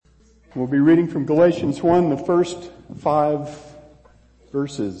We'll be reading from Galatians 1, the first 5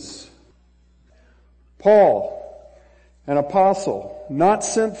 verses. Paul, an apostle, not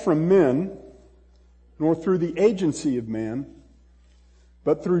sent from men, nor through the agency of man,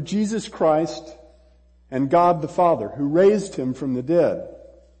 but through Jesus Christ and God the Father, who raised him from the dead,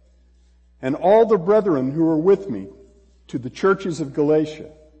 and all the brethren who are with me, to the churches of Galatia.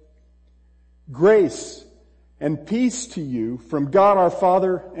 Grace and peace to you from God our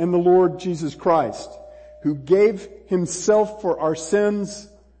Father and the Lord Jesus Christ, who gave himself for our sins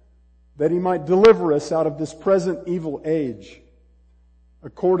that he might deliver us out of this present evil age,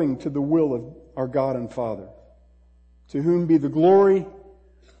 according to the will of our God and Father, to whom be the glory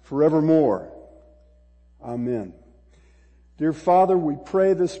forevermore. Amen. Dear Father, we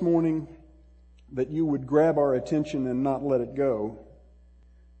pray this morning that you would grab our attention and not let it go,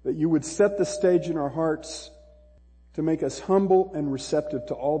 that you would set the stage in our hearts to make us humble and receptive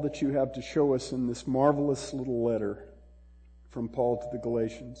to all that you have to show us in this marvelous little letter from Paul to the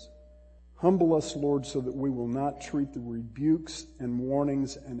Galatians. Humble us, Lord, so that we will not treat the rebukes and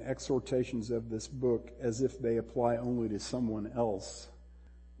warnings and exhortations of this book as if they apply only to someone else,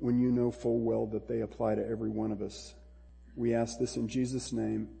 when you know full well that they apply to every one of us. We ask this in Jesus'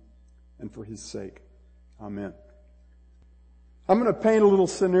 name and for his sake. Amen. I'm going to paint a little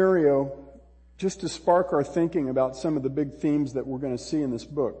scenario just to spark our thinking about some of the big themes that we're going to see in this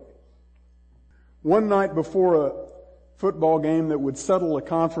book. One night before a football game that would settle a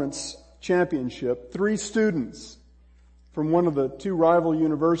conference championship, 3 students from one of the 2 rival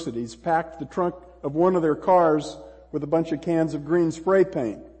universities packed the trunk of one of their cars with a bunch of cans of green spray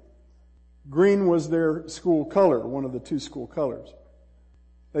paint. Green was their school color, one of the 2 school colors.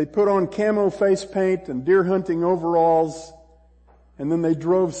 They put on camo face paint and deer hunting overalls, and then they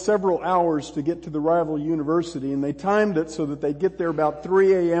drove several hours to get to the rival university, and they timed it so that they'd get there about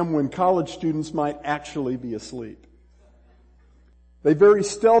 3 a.m. when college students might actually be asleep. They very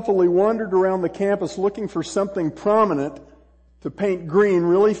stealthily wandered around the campus looking for something prominent to paint green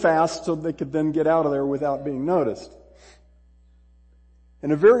really fast so they could then get out of there without being noticed.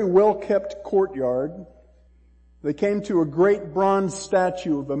 In a very well-kept courtyard, they came to a great bronze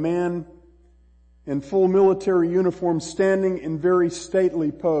statue of a man in full military uniform standing in very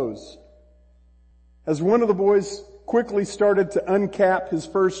stately pose. As one of the boys quickly started to uncap his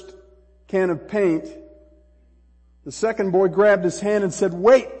first can of paint, the second boy grabbed his hand and said,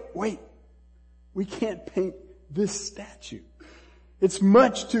 Wait, we can't paint this statue. It's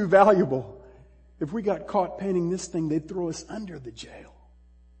much too valuable. If we got caught painting this thing, they'd throw us under the jail.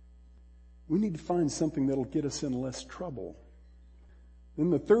 We need to find something that'll get us in less trouble. Then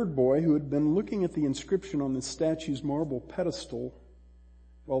the third boy, who had been looking at the inscription on the statue's marble pedestal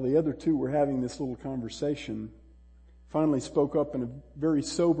while the other 2 were having this little conversation, finally spoke up in a very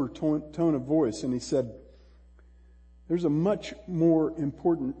sober tone of voice, and he said, There's a much more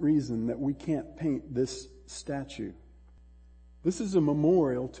important reason that we can't paint this statue. This is a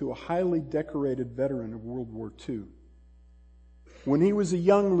memorial to a highly decorated veteran of World War II. When he was a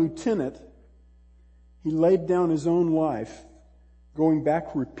young lieutenant, he laid down his own life, going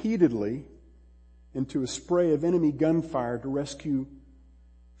back repeatedly into a spray of enemy gunfire to rescue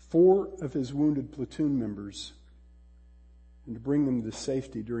 4 of his wounded platoon members and to bring them to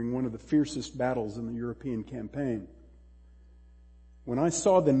safety during one of the fiercest battles in the European campaign. When I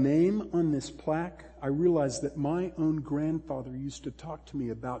saw the name on this plaque, I realized that my own grandfather used to talk to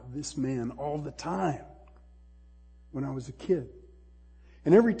me about this man all the time when I was a kid.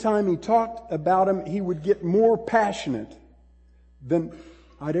 And every time he talked about him, he would get more passionate than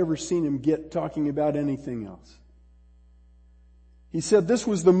I'd ever seen him get talking about anything else. He said this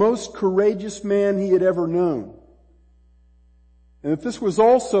was the most courageous man he had ever known. And that this was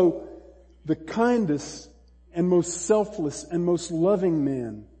also the kindest and most selfless and most loving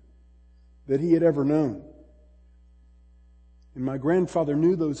man that he had ever known. And my grandfather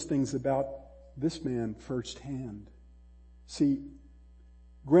knew those things about this man firsthand. See,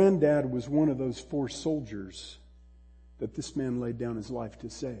 Granddad was one of those 4 soldiers that this man laid down his life to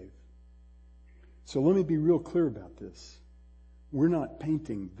save. So let me be real clear about this. We're not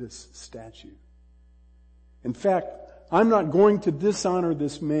painting this statue. In fact, I'm not going to dishonor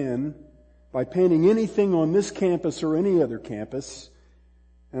this man by painting anything on this campus or any other campus,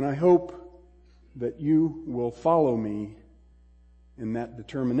 and I hope that you will follow me in that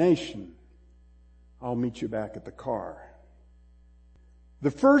determination. I'll meet you back at the car. The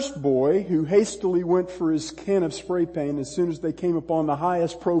first boy, who hastily went for his can of spray paint as soon as they came upon the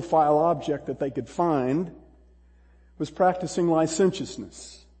highest profile object that they could find, was practicing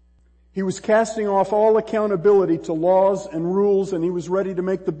licentiousness. He was casting off all accountability to laws and rules, and he was ready to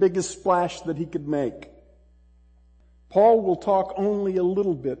make the biggest splash that he could make. Paul will talk only a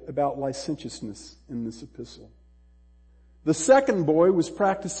little bit about licentiousness in this epistle. The second boy was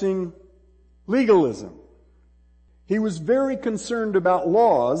practicing legalism. He was very concerned about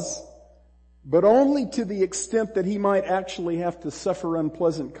laws, but only to the extent that he might actually have to suffer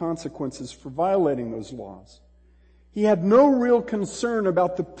unpleasant consequences for violating those laws. He had no real concern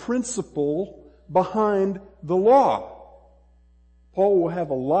about the principle behind the law. Paul will have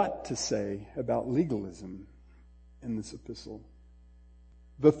a lot to say about legalism in this epistle.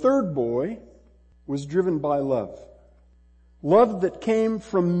 The third boy was driven by love. Love that came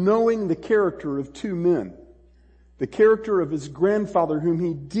from knowing the character of two men. The character of his grandfather, whom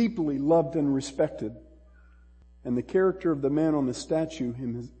he deeply loved and respected, and the character of the man on the statue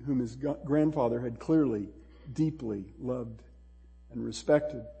whom his grandfather had clearly, deeply loved and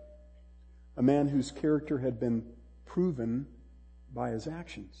respected. A man whose character had been proven by his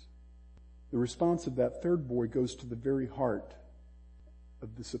actions. The response of that third boy goes to the very heart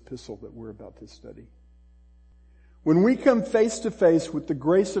of this epistle that we're about to study. When we come face to face with the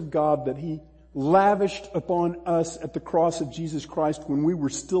grace of God that He lavished upon us at the cross of Jesus Christ when we were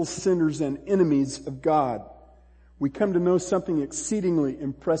still sinners and enemies of God, we come to know something exceedingly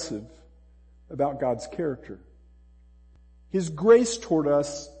impressive about God's character. His grace toward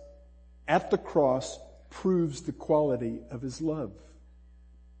us at the cross proves the quality of His love.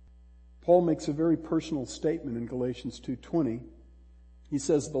 Paul makes a very personal statement in Galatians 2:20. He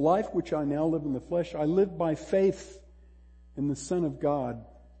says, "The life which I now live in the flesh, I live by faith in the Son of God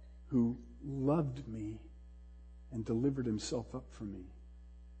who loved me and delivered Himself up for me."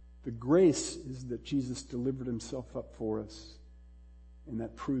 The grace is that Jesus delivered Himself up for us, and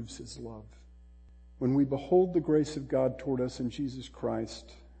that proves His love. When we behold the grace of God toward us in Jesus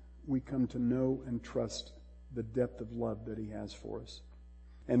Christ, we come to know and trust the depth of love that He has for us.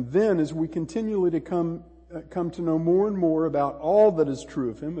 And then, as we continually come to know more and more about all that is true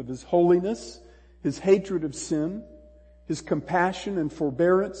of Him, of His holiness, His hatred of sin, His compassion and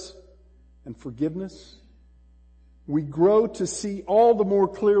forbearance and forgiveness, we grow to see all the more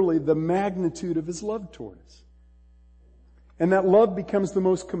clearly the magnitude of His love toward us. And that love becomes the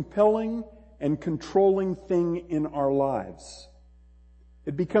most compelling and controlling thing in our lives.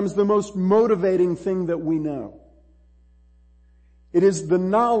 It becomes the most motivating thing that we know. It is the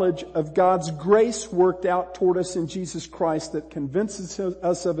knowledge of God's grace worked out toward us in Jesus Christ that convinces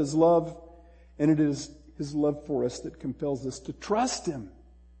us of His love, and it is His love for us that compels us to trust Him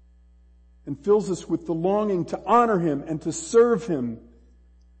and fills us with the longing to honor Him and to serve Him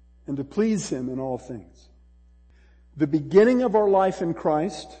and to please Him in all things. The beginning of our life in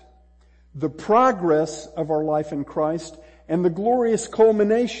Christ, the progress of our life in Christ, and the glorious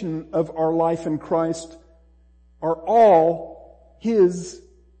culmination of our life in Christ are all His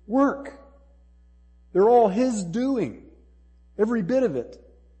work. They're all His doing. Every bit of it.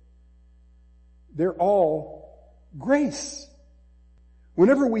 They're all grace.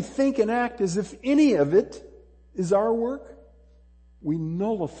 Whenever we think and act as if any of it is our work, we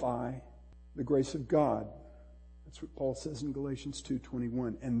nullify the grace of God. That's what Paul says in Galatians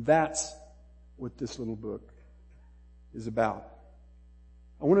 2:21. And that's what this little book is about.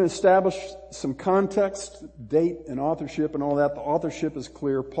 I want to establish some context, date, and authorship and all that. The authorship is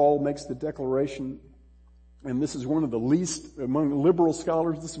clear. Paul makes the declaration, and this is one of the least, among liberal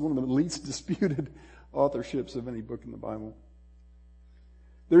scholars, this is one of the least disputed authorships of any book in the Bible.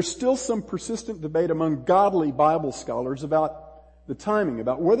 There's still some persistent debate among godly Bible scholars about the timing,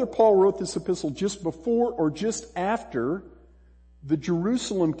 about whether Paul wrote this epistle just before or just after the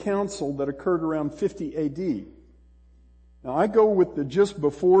Jerusalem Council that occurred around 50 AD. Now, I go with the just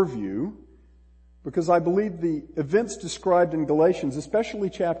before view because I believe the events described in Galatians, especially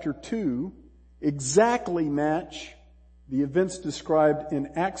chapter 2, exactly match the events described in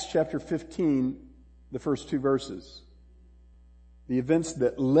Acts chapter 15, the first two verses. The events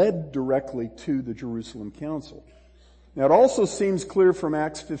that led directly to the Jerusalem Council. Now, it also seems clear from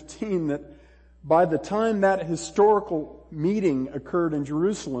Acts 15 that by the time that historical meeting occurred in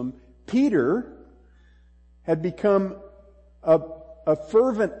Jerusalem, Peter had become a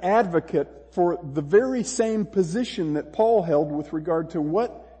fervent advocate for the very same position that Paul held with regard to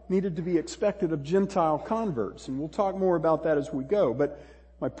what needed to be expected of Gentile converts. And we'll talk more about that as we go. But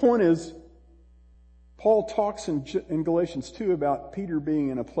my point is, Paul talks in Galatians 2 about Peter being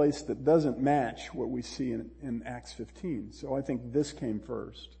in a place that doesn't match what we see in Acts 15. So I think this came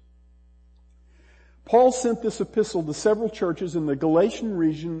first. Paul sent this epistle to several churches in the Galatian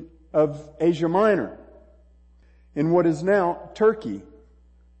region of Asia Minor, in what is now Turkey.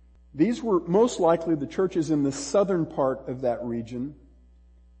 These were most likely the churches in the southern part of that region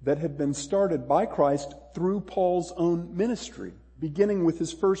that had been started by Christ through Paul's own ministry, beginning with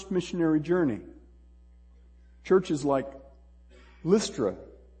his first missionary journey. Churches like Lystra,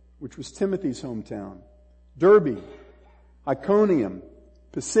 which was Timothy's hometown, Derbe, Iconium,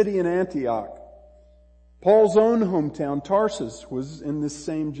 Pisidian Antioch. Paul's own hometown, Tarsus, was in this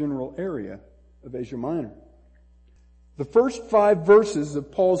same general area of Asia Minor. The first 5 verses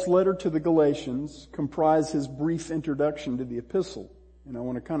of Paul's letter to the Galatians comprise his brief introduction to the epistle. And I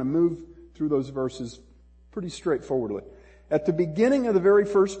want to kind of move through those verses pretty straightforwardly. At the beginning of the very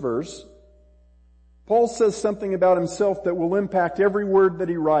first verse, Paul says something about himself that will impact every word that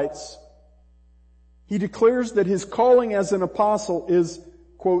he writes. He declares that his calling as an apostle is,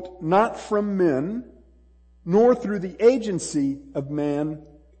 quote, not from men, nor through the agency of man,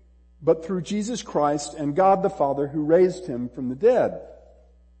 but through Jesus Christ and God the Father who raised him from the dead.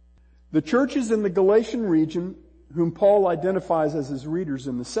 The churches in the Galatian region, whom Paul identifies as his readers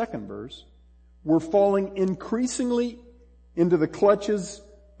in the second verse, were falling increasingly into the clutches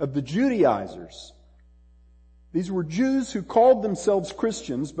of the Judaizers. These were Jews who called themselves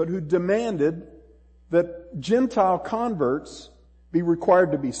Christians, but who demanded that Gentile converts be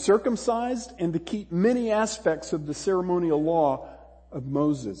required to be circumcised and to keep many aspects of the ceremonial law of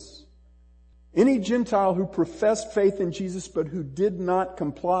Moses. Any Gentile who professed faith in Jesus but who did not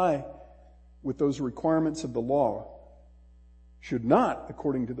comply with those requirements of the law should not,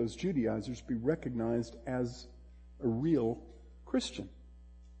 according to those Judaizers, be recognized as a real Christian.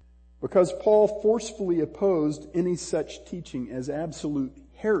 Because Paul forcefully opposed any such teaching as absolute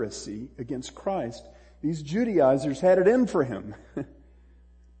heresy against Christ, these Judaizers had it in for him.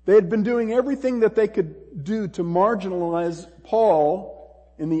 They had been doing everything that they could do to marginalize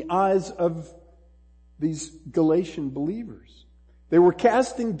Paul in the eyes of these Galatian believers. They were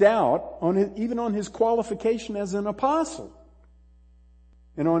casting doubt even on his qualification as an apostle,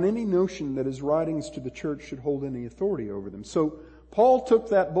 and on any notion that his writings to the church should hold any authority over them. So Paul took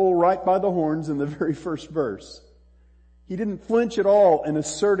that bull right by the horns in the very first verse. He didn't flinch at all in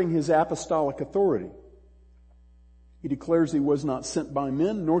asserting his apostolic authority. He declares he was not sent by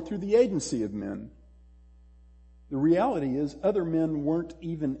men, nor through the agency of men. The reality is, other men weren't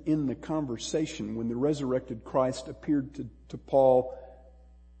even in the conversation when the resurrected Christ appeared to Paul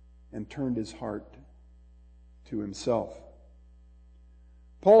and turned his heart to himself.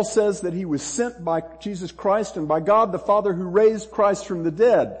 Paul says that he was sent by Jesus Christ and by God the Father who raised Christ from the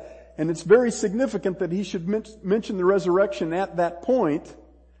dead. And it's very significant that he should mention the resurrection at that point,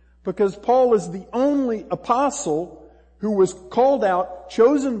 because Paul is the only apostle who was called out,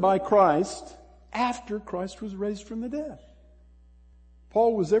 chosen by Christ, after Christ was raised from the dead.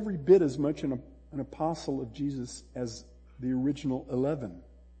 Paul was every bit as much an apostle of Jesus as the original 11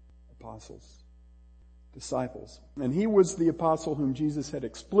 disciples. And he was the apostle whom Jesus had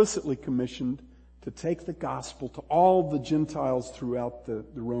explicitly commissioned to take the gospel to all the Gentiles throughout the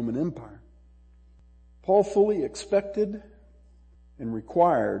Roman Empire. Paul fully expected and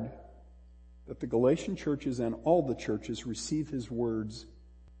required that the Galatian churches and all the churches receive his words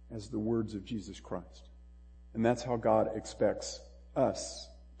as the words of Jesus Christ. And that's how God expects us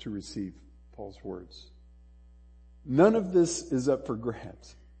to receive Paul's words. None of this is up for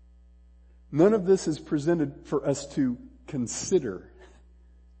grabs. None of this is presented for us to consider.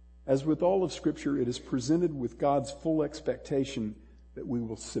 As with all of Scripture, it is presented with God's full expectation that we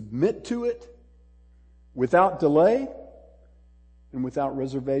will submit to it without delay and without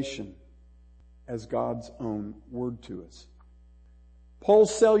reservation as God's own word to us.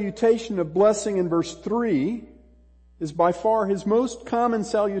 Paul's salutation of blessing in verse 3 is by far his most common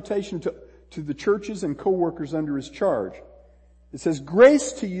salutation to the churches and co-workers under his charge. It says,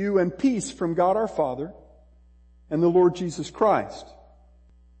 "Grace to you and peace from God our Father and the Lord Jesus Christ."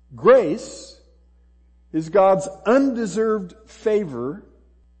 Grace is God's undeserved favor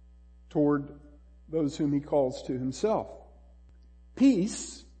toward those whom he calls to himself.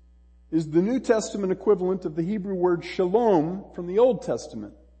 Peace is the New Testament equivalent of the Hebrew word shalom from the Old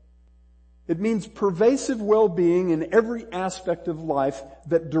Testament. It means pervasive well-being in every aspect of life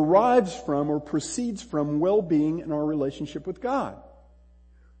that derives from or proceeds from well-being in our relationship with God.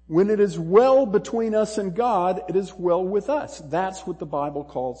 When it is well between us and God, it is well with us. That's what the Bible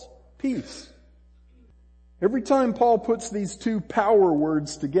calls peace. Every time Paul puts these two power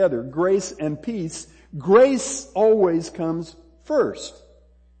words together, grace and peace, grace always comes first.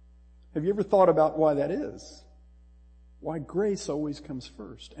 Have you ever thought about why that is? Why grace always comes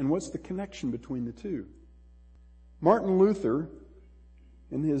first? And what's the connection between the two? Martin Luther,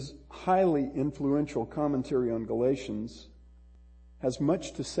 in his highly influential commentary on Galatians, has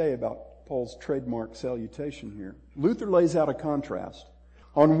much to say about Paul's trademark salutation here. Luther lays out a contrast.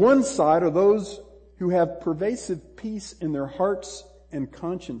 On one side are those who have pervasive peace in their hearts and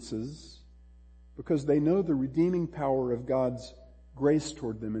consciences because they know the redeeming power of God's grace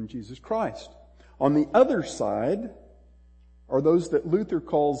toward them in Jesus Christ. On the other side are those that Luther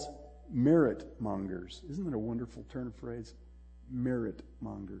calls merit mongers. Isn't that a wonderful turn of phrase? Merit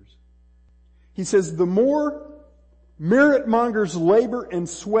mongers. He says the more merit mongers labor and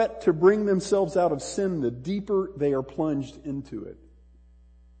sweat to bring themselves out of sin, the deeper they are plunged into it.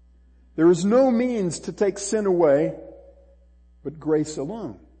 There is no means to take sin away but grace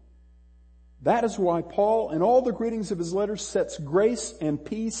alone. That is why Paul, in all the greetings of his letters, sets grace and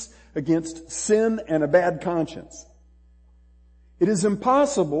peace against sin and a bad conscience. It is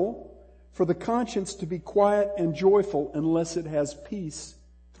impossible for the conscience to be quiet and joyful unless it has peace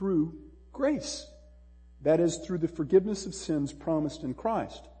through grace. That is, through the forgiveness of sins promised in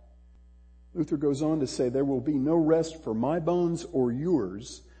Christ. Luther goes on to say, there will be no rest for my bones or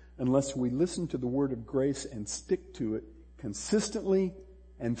yours unless we listen to the word of grace and stick to it consistently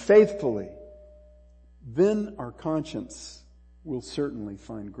and faithfully. Then our conscience will certainly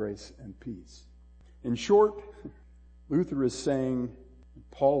find grace and peace. In short, Luther is saying,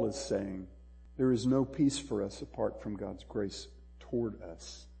 Paul is saying, there is no peace for us apart from God's grace toward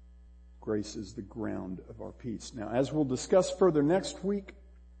us. Grace is the ground of our peace. Now, as we'll discuss further next week,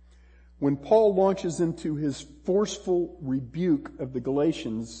 when Paul launches into his forceful rebuke of the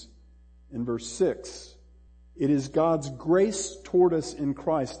Galatians in verse 6, it is God's grace toward us in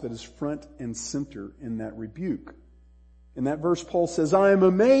Christ that is front and center in that rebuke. In that verse, Paul says, I am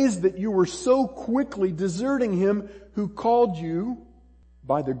amazed that you were so quickly deserting him who called you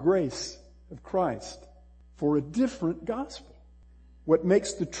by the grace of Christ for a different gospel. What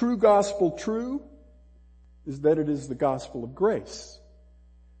makes the true gospel true is that it is the gospel of grace.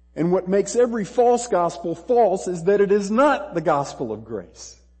 And what makes every false gospel false is that it is not the gospel of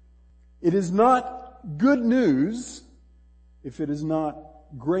grace. It is not good news if it is not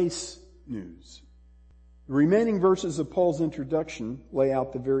grace news. The remaining verses of Paul's introduction lay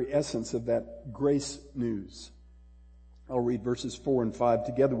out the very essence of that grace news. I'll read verses 4 and 5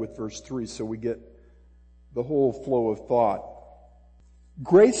 together with verse 3 so we get the whole flow of thought.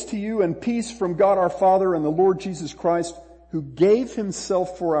 Grace to you and peace from God our Father and the Lord Jesus Christ, who gave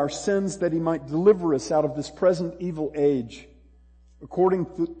himself for our sins that he might deliver us out of this present evil age, according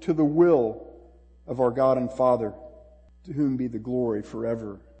to the will of our God and Father, to whom be the glory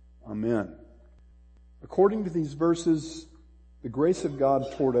forever. Amen. According to these verses, the grace of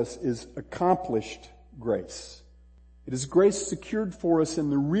God toward us is accomplished grace. It is grace secured for us in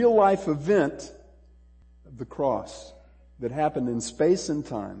the real life event of the cross that happened in space and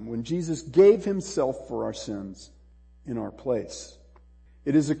time when Jesus gave himself for our sins in our place.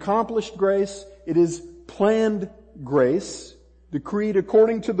 It is accomplished grace. It is planned grace, decreed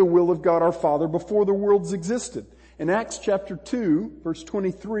according to the will of God our Father before the worlds existed. In Acts chapter 2, verse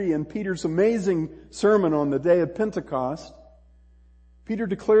 23, in Peter's amazing sermon on the day of Pentecost, Peter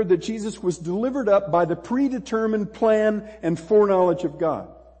declared that Jesus was delivered up by the predetermined plan and foreknowledge of God.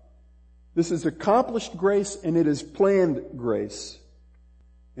 This is accomplished grace and it is planned grace.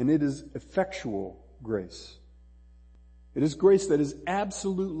 And it is effectual grace. It is grace that is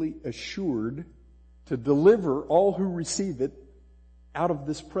absolutely assured to deliver all who receive it out of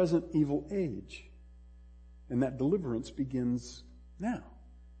this present evil age. And that deliverance begins now.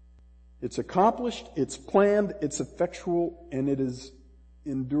 It's accomplished, it's planned, it's effectual, and it is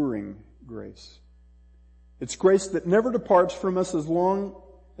enduring grace. It's grace that never departs from us as long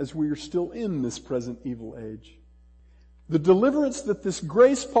as we are still in this present evil age. The deliverance that this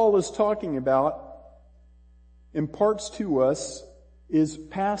grace Paul is talking about imparts to us is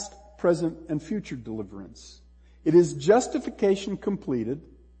past, present, and future deliverance. It is justification completed,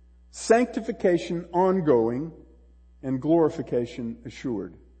 sanctification ongoing, and glorification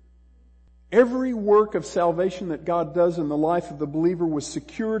assured. Every work of salvation that God does in the life of the believer was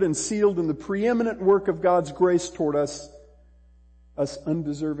secured and sealed in the preeminent work of God's grace toward us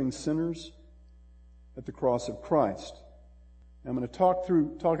undeserving sinners, at the cross of Christ. I'm going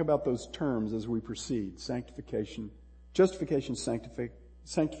to talk about those terms as we proceed. Sanctification, justification,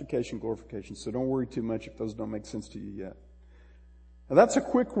 sanctification, glorification. So don't worry too much if those don't make sense to you yet. Now that's a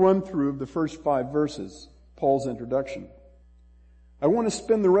quick run through of the first 5 verses, Paul's introduction. I want to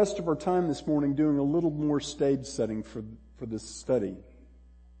spend the rest of our time this morning doing a little more stage setting for this study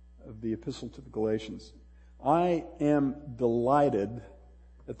of the Epistle to the Galatians. I am delighted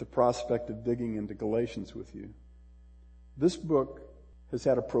at the prospect of digging into Galatians with you. This book has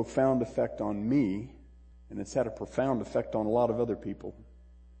had a profound effect on me, And it's had a profound effect on a lot of other people,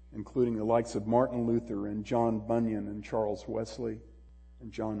 including the likes of Martin Luther and John Bunyan and Charles Wesley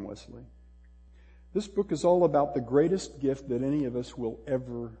and John Wesley. This book is all about the greatest gift that any of us will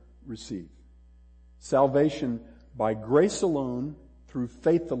ever receive. Salvation by grace alone, through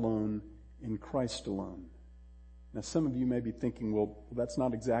faith alone, in Christ alone. Now some of you may be thinking, well, that's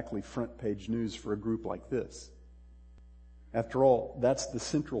not exactly front page news for a group like this. After all, that's the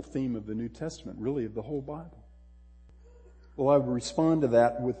central theme of the New Testament, really of the whole Bible. Well, I would respond to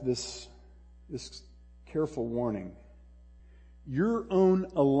that with this careful warning. Your own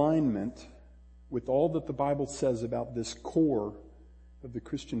alignment with all that the Bible says about this core of the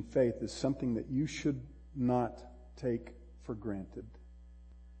Christian faith is something that you should not take for granted.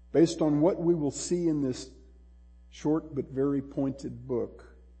 Based on what we will see in this short but very pointed book,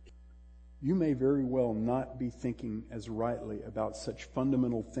 you may very well not be thinking as rightly about such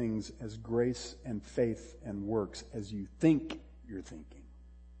fundamental things as grace and faith and works as you think you're thinking.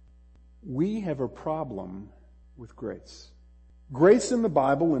 We have a problem with grace. Grace in the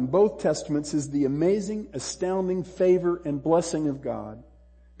Bible, in both Testaments, is the amazing, astounding favor and blessing of God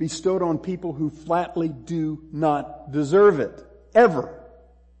bestowed on people who flatly do not deserve it, ever.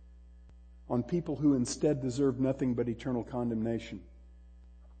 On people who instead deserve nothing but eternal condemnation.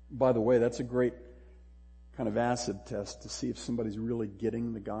 By the way, that's a great kind of acid test to see if somebody's really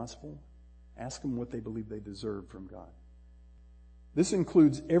getting the gospel. Ask them what they believe they deserve from God. This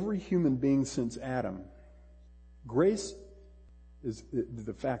includes every human being since Adam. Grace is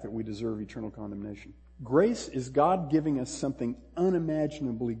the fact that we deserve eternal condemnation. Grace is God giving us something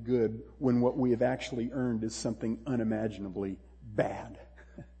unimaginably good when what we have actually earned is something unimaginably bad.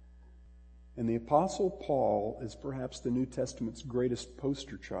 And the Apostle Paul is perhaps the New Testament's greatest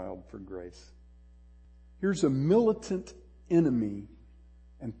poster child for grace. Here's a militant enemy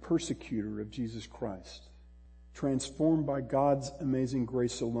and persecutor of Jesus Christ, transformed by God's amazing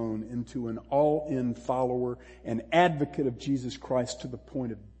grace alone into an all-in follower and advocate of Jesus Christ to the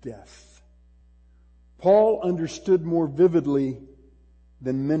point of death. Paul understood more vividly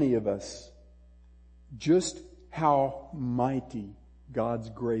than many of us just how mighty God's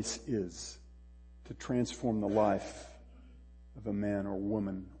grace is to transform the life of a man or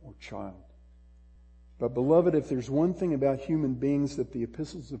woman or child. But beloved, if there's one thing about human beings that the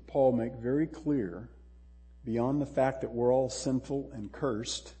epistles of Paul make very clear, beyond the fact that we're all sinful and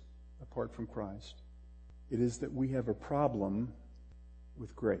cursed apart from Christ, it is that we have a problem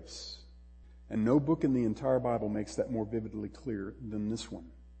with grace. And no book in the entire Bible makes that more vividly clear than this one.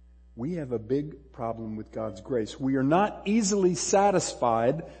 We have a big problem with God's grace. We are not easily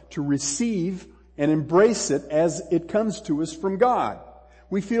satisfied to receive and embrace it as it comes to us from God.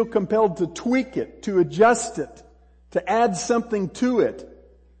 We feel compelled to tweak it, to adjust it, to add something to it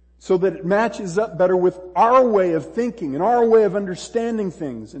so that it matches up better with our way of thinking and our way of understanding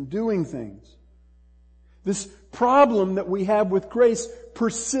things and doing things. This problem that we have with grace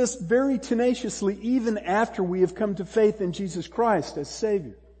persists very tenaciously even after we have come to faith in Jesus Christ as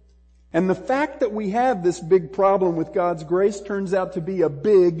Savior. And the fact that we have this big problem with God's grace turns out to be a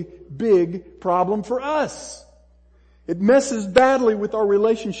big, big problem for us. It messes badly with our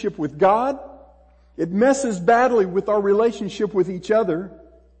relationship with God. It messes badly with our relationship with each other.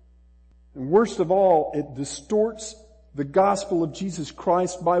 And worst of all, it distorts the gospel of Jesus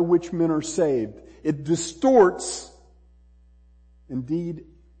Christ by which men are saved. It distorts, indeed,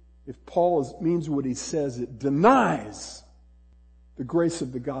 if Paul means what he says, it denies the grace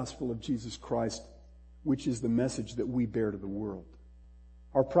of the gospel of Jesus Christ, which is the message that we bear to the world.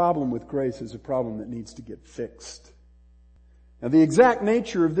 Our problem with grace is a problem that needs to get fixed. Now, the exact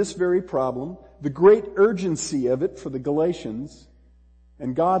nature of this very problem, the great urgency of it for the Galatians,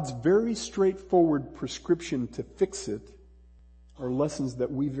 and God's very straightforward prescription to fix it are lessons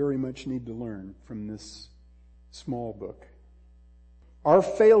that we very much need to learn from this small book. Our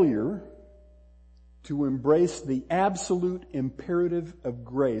failure to embrace the absolute imperative of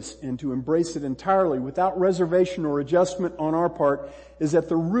grace and to embrace it entirely without reservation or adjustment on our part is at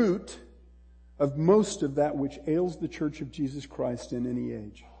the root of most of that which ails the Church of Jesus Christ in any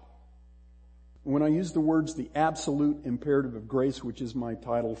age. When I use the words the absolute imperative of grace, which is my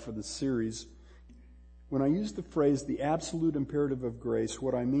title for the series, when I use the phrase the absolute imperative of grace,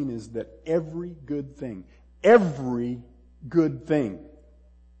 what I mean is that every good thing we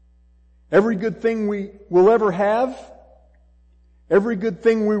will ever have, every good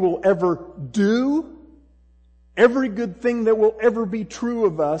thing we will ever do, every good thing that will ever be true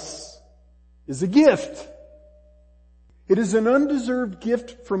of us is a gift. It is an undeserved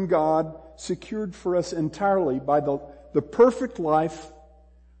gift from God, secured for us entirely by the perfect life,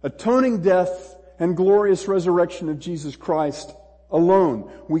 atoning death, and glorious resurrection of Jesus Christ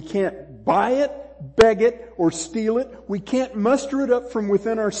alone. We can't buy it, beg it, or steal it. We can't muster it up from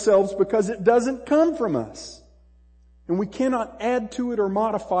within ourselves because it doesn't come from us. And we cannot add to it or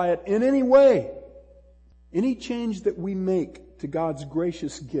modify it in any way. Any change that we make to God's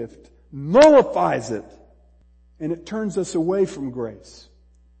gracious gift nullifies it, and it turns us away from grace.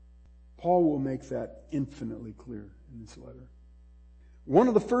 Paul will make that infinitely clear in this letter. One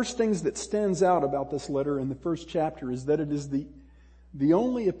of the first things that stands out about this letter in the first chapter is that it is the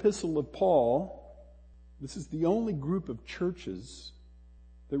only epistle of Paul. This is the only group of churches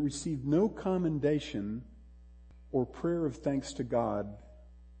that received no commendation or prayer of thanks to God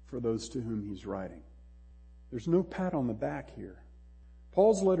for those to whom he's writing. There's no pat on the back here.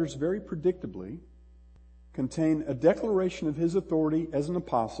 Paul's letters very predictably contain a declaration of his authority as an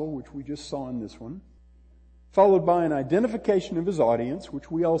apostle, which we just saw in this one, followed by an identification of his audience,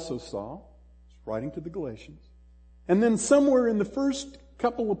 which we also saw, writing to the Galatians. And then somewhere in the first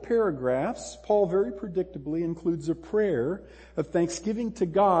couple of paragraphs, Paul very predictably includes a prayer of thanksgiving to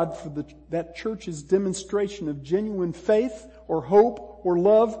God for that church's demonstration of genuine faith or hope or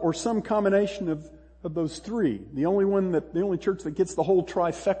love or some combination of those three. The only church that gets the whole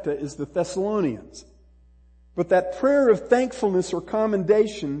trifecta is the Thessalonians. But that prayer of thankfulness or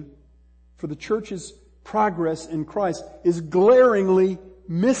commendation for the church's progress in Christ is glaringly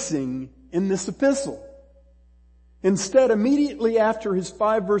missing in this epistle. Instead, immediately after his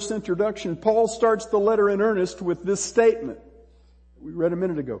 5-verse introduction, Paul starts the letter in earnest with this statement we read a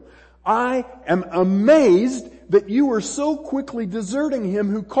minute ago. I am amazed that you are so quickly deserting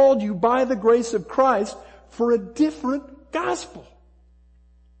him who called you by the grace of Christ for a different gospel.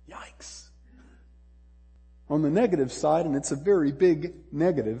 Yikes. On the negative side, and it's a very big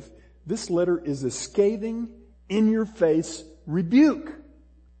negative, this letter is a scathing, in-your-face rebuke.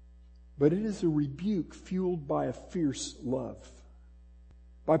 But it is a rebuke fueled by a fierce love.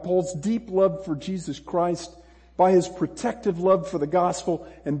 By Paul's deep love for Jesus Christ, by his protective love for the gospel,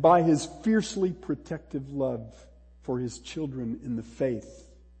 and by his fiercely protective love for his children in the faith,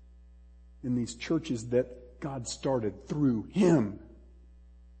 in these churches that God started through him.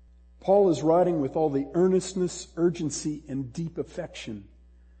 Paul is writing with all the earnestness, urgency, and deep affection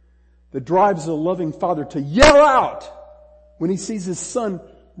that drives a loving father to yell out when he sees his son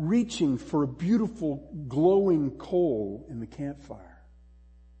reaching for a beautiful glowing coal in the campfire.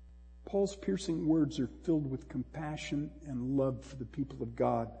 Paul's piercing words are filled with compassion and love for the people of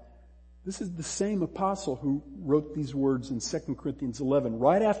God. This is the same apostle who wrote these words in 2 Corinthians 11,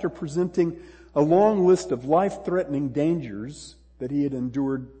 right after presenting a long list of life-threatening dangers that he had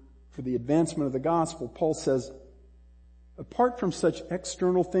endured for the advancement of the gospel. Paul says, apart from such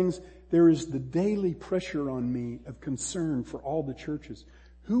external things, there is the daily pressure on me of concern for all the churches.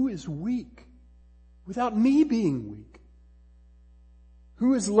 Who is weak without me being weak?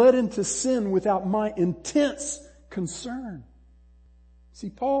 Who is led into sin without my intense concern?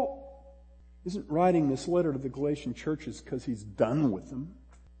 See, Paul isn't writing this letter to the Galatian churches because he's done with them.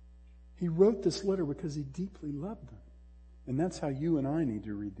 He wrote this letter because he deeply loved them. And that's how you and I need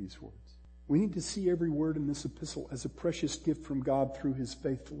to read these words. We need to see every word in this epistle as a precious gift from God through his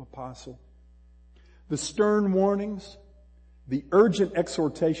faithful apostle. The stern warnings, the urgent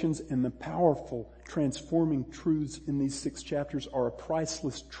exhortations, and the powerful transforming truths in these 6 chapters are a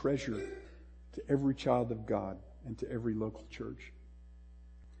priceless treasure to every child of God and to every local church.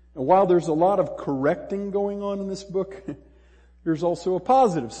 Now, while there's a lot of correcting going on in this book, there's also a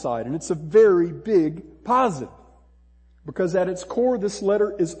positive side, and it's a very big positive. Because at its core, this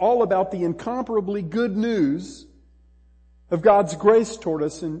letter is all about the incomparably good news of God's grace toward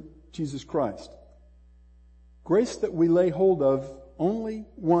us in Jesus Christ. Grace that we lay hold of only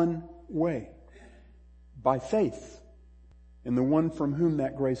one way, by faith in the one from whom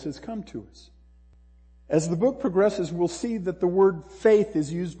that grace has come to us. As the book progresses, we'll see that the word faith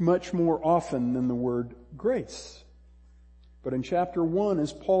is used much more often than the word grace. But in chapter 1,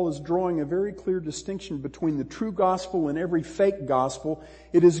 as Paul is drawing a very clear distinction between the true gospel and every fake gospel,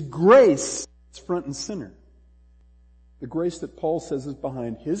 it is grace that's front and center. The grace that Paul says is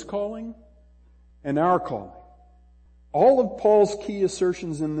behind his calling and our calling. All of Paul's key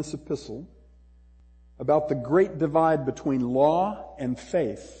assertions in this epistle about the great divide between law and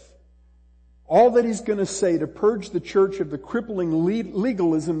faith, all that he's going to say to purge the church of the crippling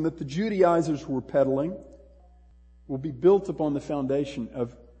legalism that the Judaizers were peddling, will be built upon the foundation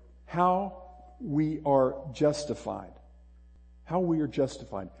of how we are justified. How we are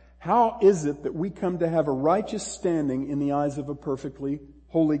justified. How is it that we come to have a righteous standing in the eyes of a perfectly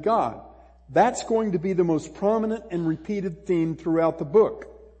holy God? That's going to be the most prominent and repeated theme throughout the book.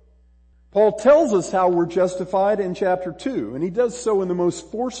 Paul tells us how we're justified in chapter 2, and he does so in the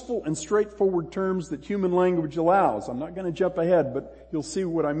most forceful and straightforward terms that human language allows. I'm not going to jump ahead, but you'll see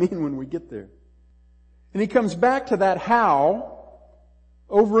what I mean when we get there. And he comes back to that how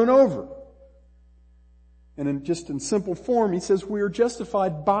over and over. And just in simple form, he says we are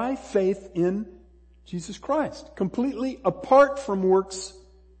justified by faith in Jesus Christ, completely apart from works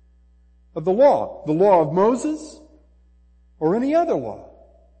of the law of Moses or any other law.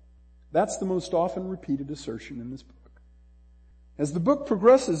 That's the most often repeated assertion in this book. As the book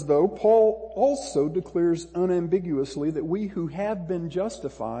progresses, though, Paul also declares unambiguously that we who have been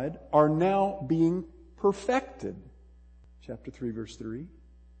justified are now being perfected. Chapter 3, verse 3.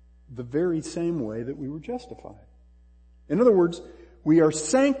 The very same way that we were justified. In other words, we are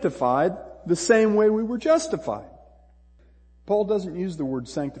sanctified the same way we were justified. Paul doesn't use the word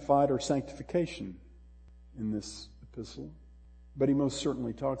sanctified or sanctification in this epistle, but he most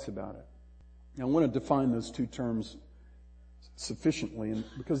certainly talks about it. Now, I want to define those two terms sufficiently, and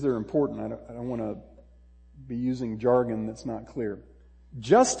because they're important, I don't want to be using jargon that's not clear.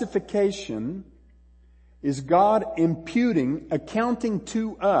 Justification is God imputing, accounting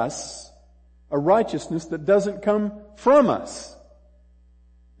to us a righteousness that doesn't come from us.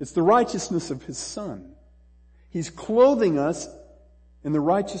 It's the righteousness of His Son. He's clothing us in the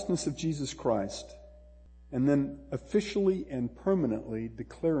righteousness of Jesus Christ, and then officially and permanently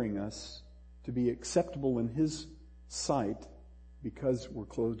declaring us to be acceptable in His sight because we're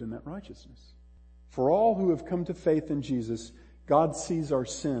clothed in that righteousness. For all who have come to faith in Jesus, God sees our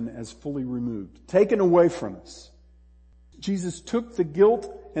sin as fully removed, taken away from us. Jesus took the guilt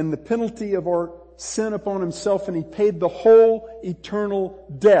and the penalty of our sin upon Himself, and He paid the whole eternal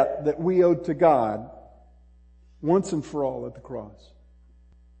debt that we owed to God once and for all at the cross.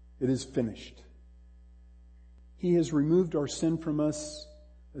 It is finished. He has removed our sin from us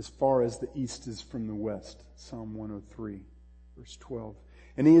as far as the east is from the west. Psalm 103, verse 12.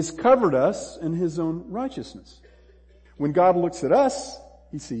 And He has covered us in His own righteousness. When God looks at us,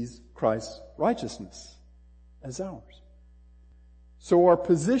 He sees Christ's righteousness as ours. So our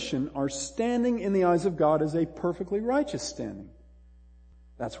position, our standing in the eyes of God is a perfectly righteous standing.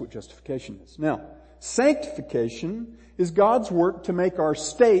 That's what justification is. Now, sanctification is God's work to make our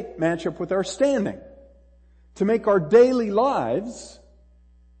state match up with our standing. To make our daily lives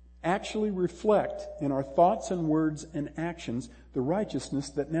actually reflect in our thoughts and words and actions the righteousness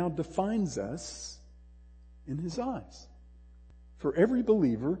that now defines us in His eyes. For every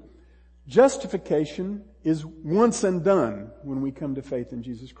believer, justification is once and done when we come to faith in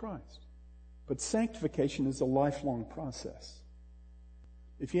Jesus Christ. But sanctification is a lifelong process.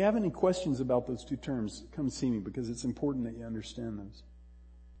 If you have any questions about those two terms, come see me, because it's important that you understand those.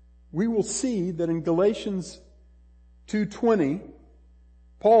 We will see that in Galatians 2:20,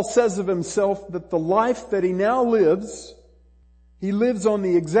 Paul says of himself that the life that he now lives, he lives on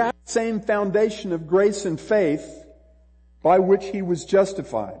the exact same foundation of grace and faith by which he was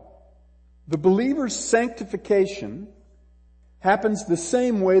justified. The believer's sanctification happens the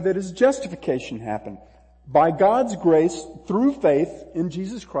same way that his justification happened. By God's grace through faith in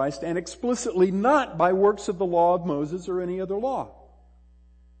Jesus Christ, and explicitly not by works of the law of Moses or any other law.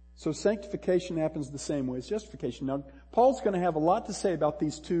 So sanctification happens the same way as justification. Now, Paul's going to have a lot to say about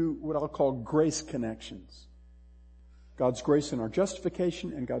these two, what I'll call grace connections. God's grace in our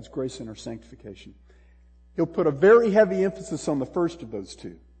justification and God's grace in our sanctification. He'll put a very heavy emphasis on the first of those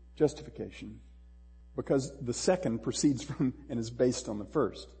two, justification, because the second proceeds from and is based on the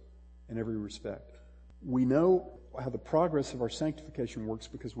first in every respect. We know how the progress of our sanctification works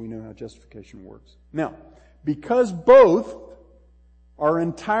because we know how justification works. Now, because both are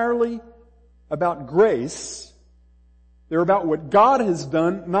entirely about grace, they're about what God has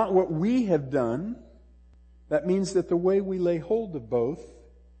done, not what we have done. That means that the way we lay hold of both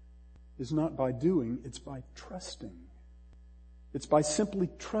is not by doing, it's by trusting. It's by simply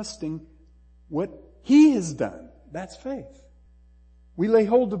trusting what He has done. That's faith. We lay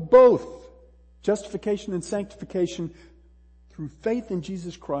hold of both justification and sanctification through faith in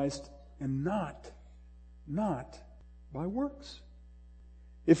Jesus Christ and not by works.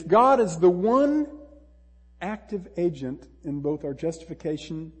 If God is the one active agent in both our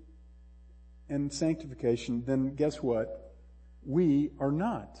justification and sanctification, then guess what? We are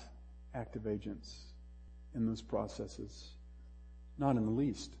not active agents in those processes. Not in the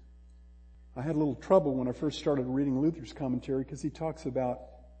least. I had a little trouble when I first started reading Luther's commentary because he talks about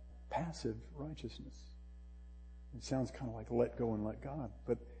passive righteousness. It sounds kind of like let go and let God,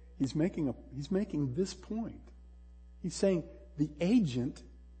 but he's making this point. He's saying the agent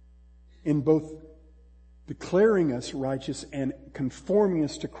in both declaring us righteous and conforming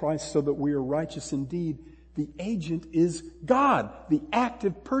us to Christ so that we are righteous indeed. The agent is God. The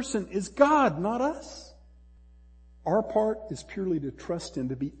active person is God, not us. Our part is purely to trust Him,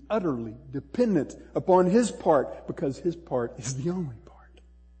 to be utterly dependent upon His part, because His part is the only part.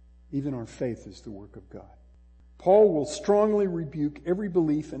 Even our faith is the work of God. Paul will strongly rebuke every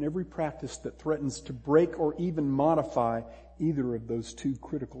belief and every practice that threatens to break or even modify either of those two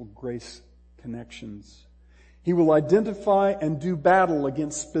critical grace connections. He will identify and do battle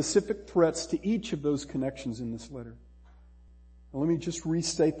against specific threats to each of those connections in this letter. Now, let me just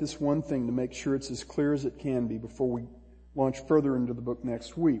restate this one thing to make sure it's as clear as it can be before we launch further into the book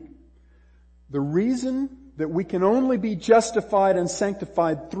next week. The reason that we can only be justified and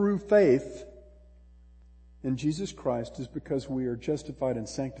sanctified through faith in Jesus Christ is because we are justified and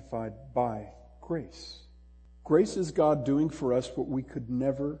sanctified by grace. Grace is God doing for us what we could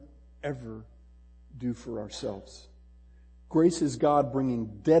never, ever do for ourselves. Grace is God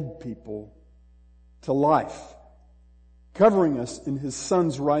bringing dead people to life, covering us in His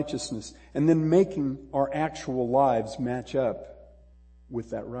Son's righteousness, and then making our actual lives match up with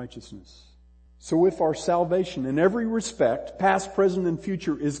that righteousness. So if our salvation in every respect, past, present, and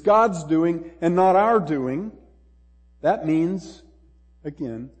future, is God's doing and not our doing, that means,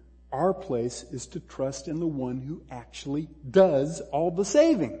 again, our place is to trust in the one who actually does all the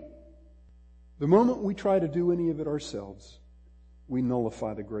saving. The moment we try to do any of it ourselves, we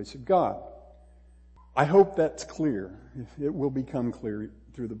nullify the grace of God. I hope that's clear. It will become clear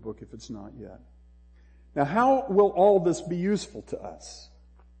through the book if it's not yet. Now, how will all this be useful to us?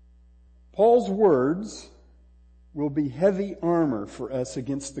 Paul's words will be heavy armor for us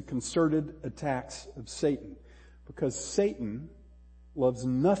against the concerted attacks of Satan, because Satan loves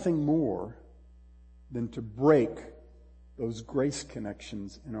nothing more than to break those grace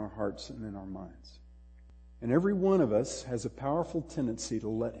connections in our hearts and in our minds. And every one of us has a powerful tendency to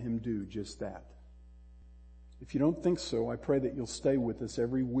let him do just that. If you don't think so, I pray that you'll stay with us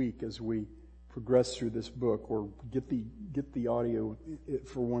every week as we progress through this book, or get the audio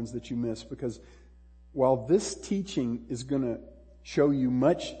for ones that you miss, because while this teaching is going to show you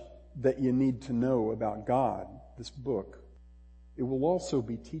much that you need to know about God, this book, it will also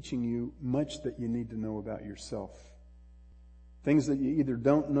be teaching you much that you need to know about yourself. Things that you either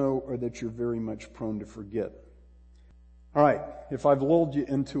don't know or that you're very much prone to forget. All right, if I've lulled you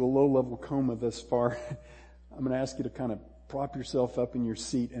into a low-level coma thus far, I'm going to ask you to kind of prop yourself up in your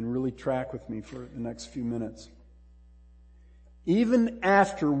seat and really track with me for the next few minutes. Even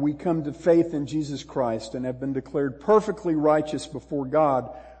after we come to faith in Jesus Christ and have been declared perfectly righteous before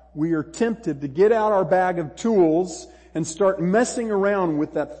God, we are tempted to get out our bag of tools and start messing around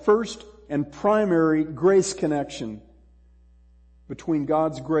with that first and primary grace connection between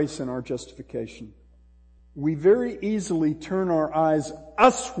God's grace and our justification. We very easily turn our eyes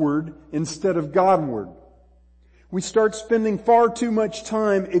usward instead of Godward. We start spending far too much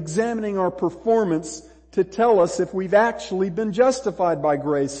time examining our performance to tell us if we've actually been justified by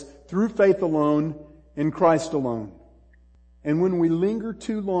grace through faith alone in Christ alone. And when we linger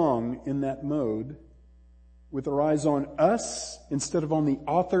too long in that mode, with our eyes on us instead of on the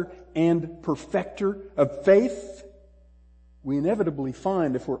author and perfecter of faith, we inevitably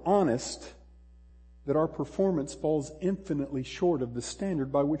find, if we're honest, that our performance falls infinitely short of the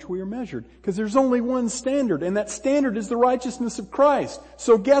standard by which we are measured. Because there's only one standard, and that standard is the righteousness of Christ.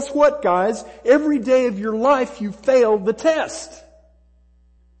 So guess what, guys? Every day of your life you failed the test.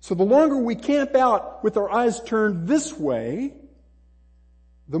 So the longer we camp out with our eyes turned this way,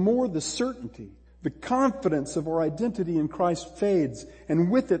 the more the certainty, the confidence of our identity in Christ fades,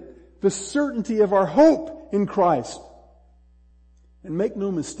 and with it, the certainty of our hope in Christ. And make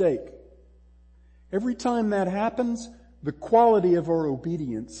no mistake, every time that happens, the quality of our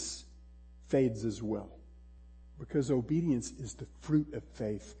obedience fades as well. Because obedience is the fruit of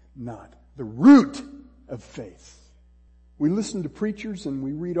faith, not the root of faith. We listen to preachers and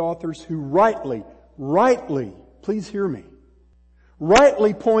we read authors who rightly, please hear me,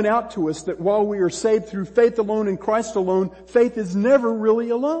 rightly point out to us that while we are saved through faith alone in Christ alone, faith is never really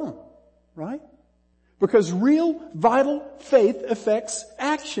alone, right? Because real, vital faith affects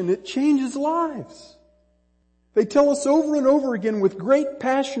action. It changes lives. They tell us over and over again with great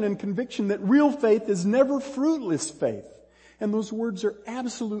passion and conviction that real faith is never fruitless faith. And those words are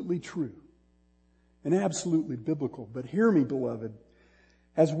absolutely true and absolutely biblical. But hear me, beloved,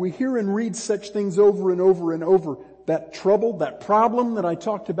 as we hear and read such things over and over and over, that trouble, that problem that I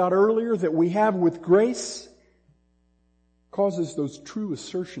talked about earlier that we have with grace causes those true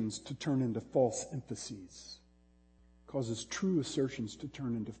assertions to turn into false emphases. Causes true assertions to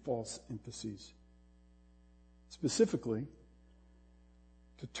turn into false emphases. Specifically,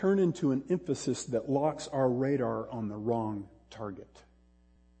 to turn into an emphasis that locks our radar on the wrong target.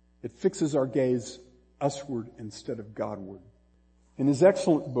 It fixes our gaze usward instead of Godward. In his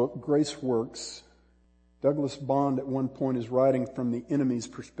excellent book, Grace Works, Douglas Bond at one point is writing from the enemy's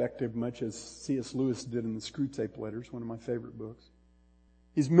perspective, much as C.S. Lewis did in the Screwtape Letters, one of my favorite books.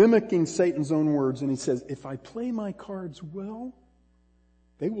 He's mimicking Satan's own words, and he says, if I play my cards well,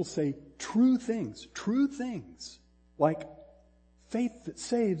 they will say true things, like faith that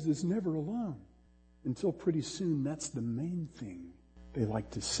saves is never alone. Until pretty soon, that's the main thing they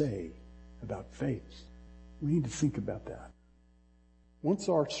like to say about faith. We need to think about that. Once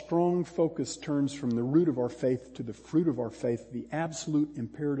our strong focus turns from the root of our faith to the fruit of our faith, the absolute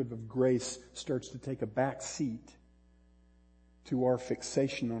imperative of grace starts to take a back seat to our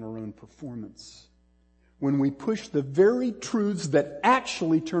fixation on our own performance. When we push the very truths that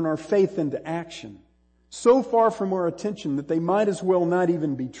actually turn our faith into action so far from our attention that they might as well not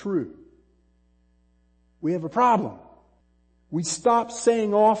even be true, we have a problem. We stop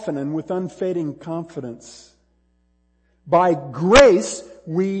saying often and with unfading confidence, by grace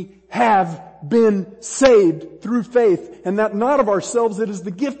we have been saved through faith, and that not of ourselves, it is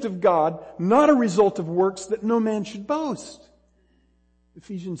the gift of God, not a result of works, that no man should boast.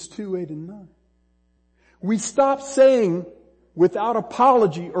 Ephesians 2:8 and 9. We stop saying without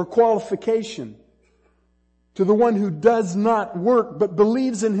apology or qualification to the one who does not work but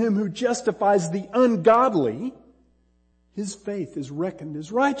believes in him who justifies the ungodly, his faith is reckoned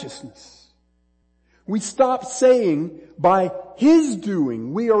as righteousness. We stop saying by his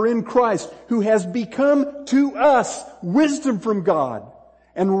doing we are in Christ, who has become to us wisdom from God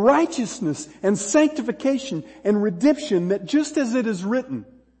and righteousness and sanctification and redemption, that just as it is written,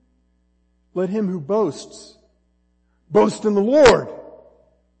 let him who boasts, boast in the Lord.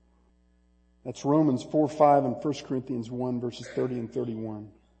 That's Romans 4:5 and 1 Corinthians 1 verses 30 and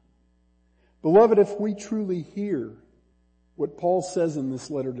 31. Beloved, if we truly hear what Paul says in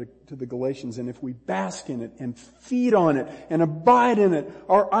this letter to the Galatians, and if we bask in it and feed on it and abide in it,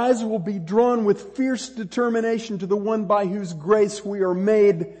 our eyes will be drawn with fierce determination to the one by whose grace we are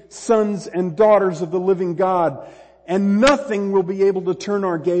made sons and daughters of the living God, and nothing will be able to turn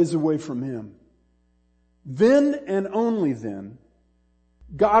our gaze away from him. Then and only then,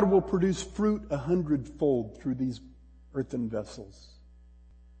 God will produce fruit 100-fold through these earthen vessels.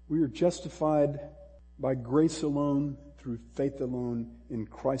 We are justified by grace alone, through faith alone, in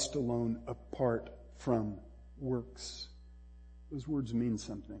Christ alone, apart from works. Those words mean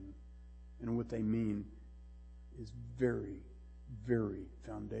something. And what they mean is very, very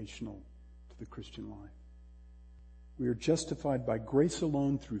foundational to the Christian life. We are justified by grace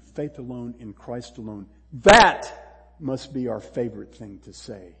alone, through faith alone, in Christ alone. That must be our favorite thing to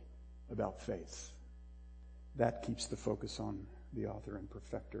say about faith. That keeps the focus on the author and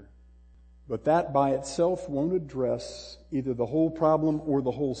perfecter. But that by itself won't address either the whole problem or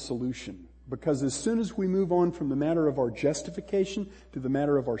the whole solution. Because as soon as we move on from the matter of our justification to the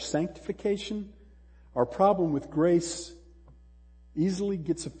matter of our sanctification, our problem with grace easily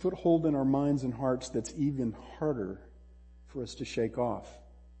gets a foothold in our minds and hearts that's even harder for us to shake off.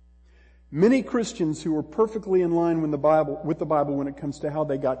 Many Christians who are perfectly in line with the Bible when it comes to how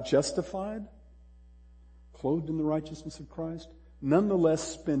they got justified, clothed in the righteousness of Christ, nonetheless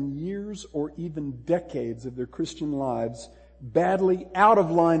spend years or even decades of their Christian lives badly out of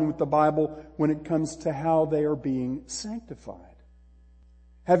line with the Bible when it comes to how they are being sanctified.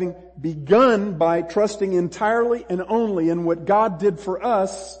 Having begun by trusting entirely and only in what God did for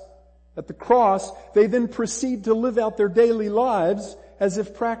us at the cross, they then proceed to live out their daily lives as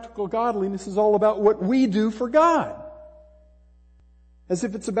if practical godliness is all about what we do for God. As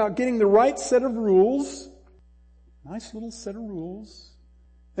if it's about getting the right set of rules, nice little set of rules,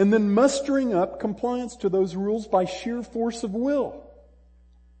 and then mustering up compliance to those rules by sheer force of will.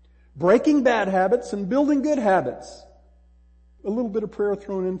 Breaking bad habits and building good habits. A little bit of prayer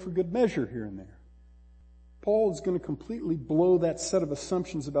thrown in for good measure here and there. Paul is going to completely blow that set of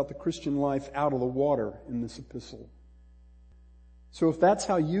assumptions about the Christian life out of the water in this epistle. So if that's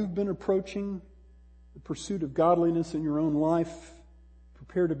how you've been approaching the pursuit of godliness in your own life,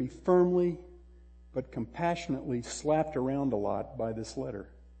 prepare to be firmly but compassionately slapped around a lot by this letter.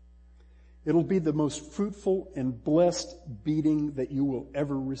 It'll be the most fruitful and blessed beating that you will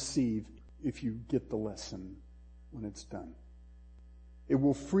ever receive if you get the lesson when it's done. It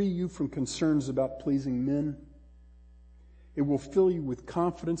will free you from concerns about pleasing men. It will fill you with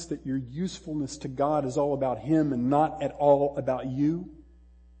confidence that your usefulness to God is all about Him and not at all about you.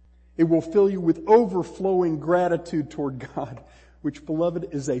 It will fill you with overflowing gratitude toward God, which, beloved,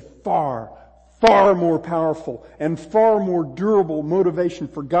 is a far, far more powerful and far more durable motivation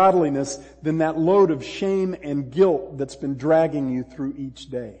for godliness than that load of shame and guilt that's been dragging you through each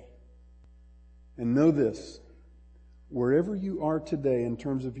day. And know this, wherever you are today in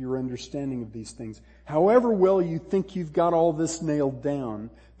terms of your understanding of these things, however well you think you've got all this nailed down,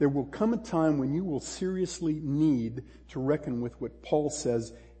 there will come a time when you will seriously need to reckon with what Paul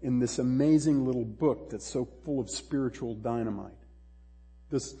says in this amazing little book that's so full of spiritual dynamite.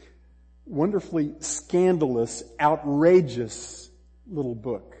 This wonderfully scandalous, outrageous little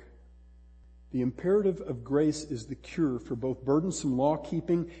book. The imperative of grace is the cure for both burdensome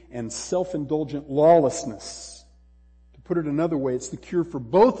law-keeping and self-indulgent lawlessness. To put it another way, it's the cure for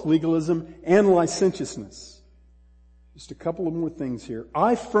both legalism and licentiousness. Just a couple of more things here.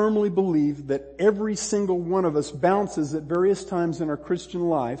 I firmly believe that every single one of us bounces at various times in our Christian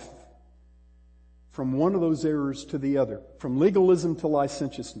life from one of those errors to the other, from legalism to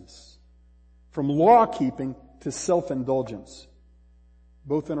licentiousness, from law-keeping to self-indulgence,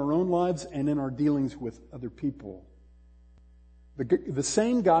 both in our own lives and in our dealings with other people. The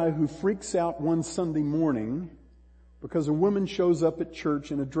same guy who freaks out one Sunday morning because a woman shows up at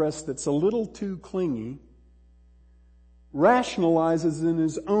church in a dress that's a little too clingy rationalizes in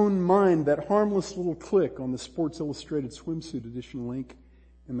his own mind that harmless little click on the Sports Illustrated swimsuit edition link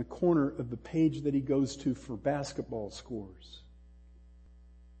in the corner of the page that he goes to for basketball scores.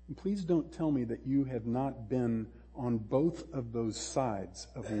 And please don't tell me that you have not been on both of those sides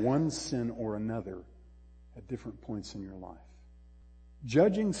of one sin or another at different points in your life.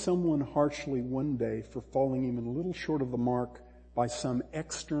 Judging someone harshly one day for falling even a little short of the mark by some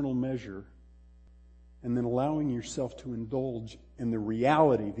external measure, and then allowing yourself to indulge in the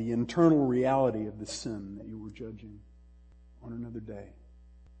reality, the internal reality of the sin that you were judging on another day.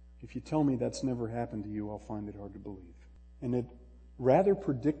 If you tell me that's never happened to you, I'll find it hard to believe. And rather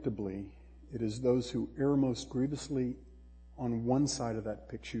predictably, it is those who err most grievously on one side of that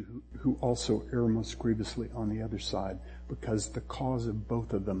picture who also err most grievously on the other side, because the cause of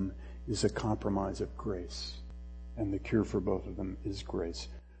both of them is a compromise of grace. And the cure for both of them is grace.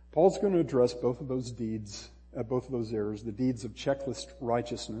 Paul's going to address both of those deeds, both of those errors, the deeds of checklist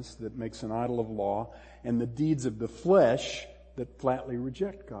righteousness that makes an idol of law, and the deeds of the flesh that flatly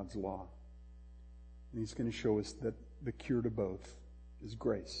reject God's law. And he's going to show us that the cure to both is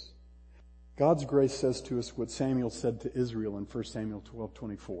grace. God's grace says to us what Samuel said to Israel in 1 Samuel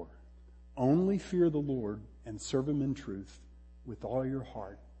 12:24. Only fear the Lord and serve Him in truth with all your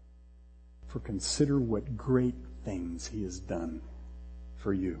heart, for consider what great things He has done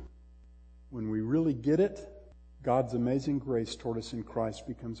for you. When we really get it, God's amazing grace toward us in Christ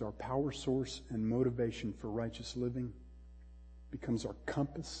becomes our power source and motivation for righteous living, becomes our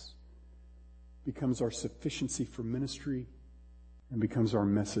compass, becomes our sufficiency for ministry, and becomes our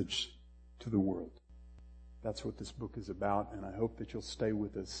message to the world. That's what this book is about, and I hope that you'll stay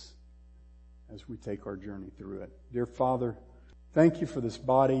with us as we take our journey through it. Dear Father, thank you for this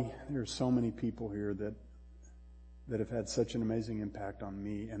body. There are so many people here that have had such an amazing impact on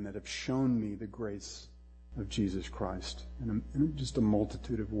me and that have shown me the grace of Jesus Christ in just a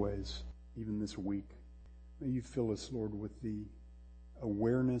multitude of ways, even this week. May you fill us, Lord, with the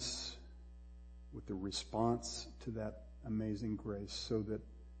awareness, with the response to that amazing grace, so that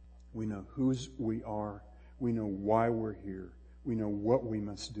we know whose we are, we know why we're here, we know what we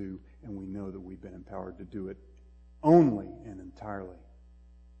must do, and we know that we've been empowered to do it only and entirely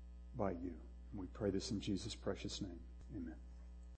by you. And we pray this in Jesus' precious name. Amen.